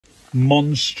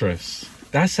Monstrous.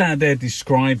 That's how they're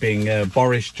describing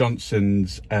Boris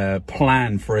Johnson's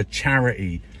plan for a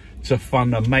charity to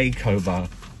fund a makeover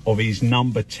of his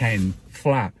number 10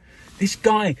 flat. This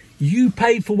guy, you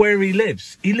pay for where he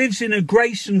lives. He lives in a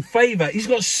grace and favour. He's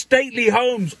got stately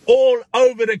homes all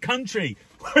over the country.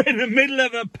 We're in the middle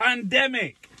of a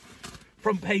pandemic.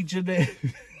 Front page of the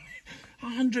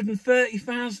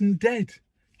 130,000 dead.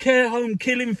 Care home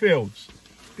killing fields.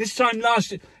 This time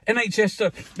last year, NHS,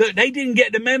 look, they didn't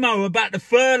get the memo about the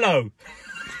furlough.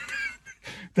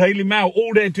 Daily Mail,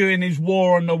 all they're doing is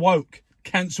war on the woke.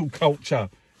 Cancel culture.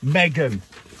 Meghan.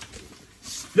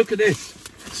 Look at this.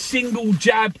 Single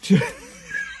jab to...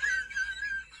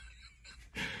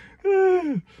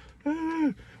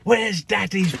 Where's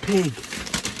Daddy's pig?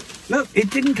 Look, it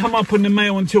didn't come up on the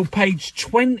Mail until page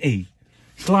 20.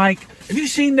 It's like, have you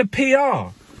seen the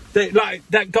PR? Like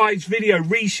that guy's video,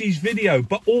 Rishi's video,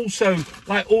 but also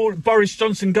like all Boris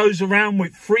Johnson goes around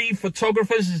with 3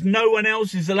 photographers as no one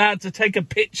else is allowed to take a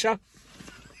picture.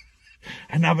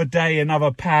 Another day,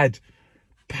 another pad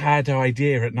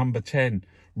idea at number 10.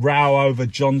 Row over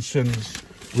Johnson's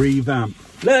revamp.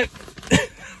 Look.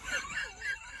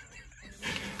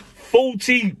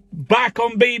 40 back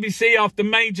on BBC after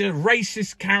major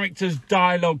racist characters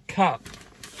dialogue cut.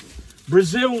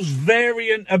 Brazil's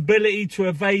variant ability to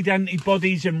evade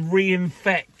antibodies and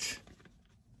reinfect.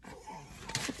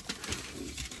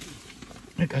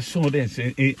 Look, I saw this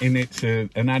and it's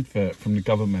an advert from the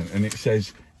government, and it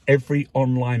says every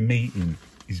online meeting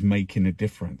is making a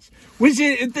difference. Was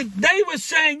it? They were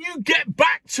saying you get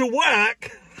back to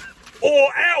work or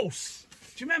else.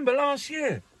 Do you remember last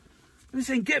year? They were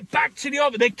saying get back to the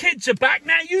office. The kids are back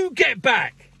now. You get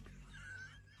back.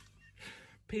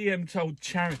 PM told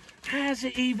charity. How's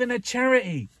it even a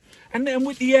charity? And then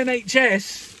with the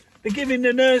NHS, they're giving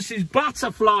the nurses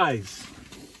butterflies.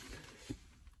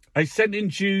 I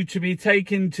sentenced you to be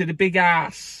taken to the big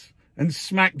ass and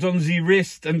smacked on the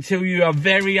wrist until you are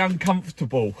very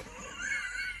uncomfortable.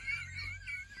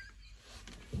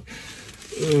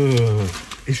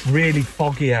 It's really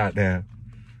foggy out there.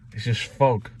 It's just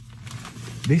fog.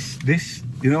 This,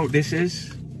 you know what this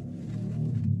is?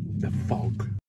 The fog.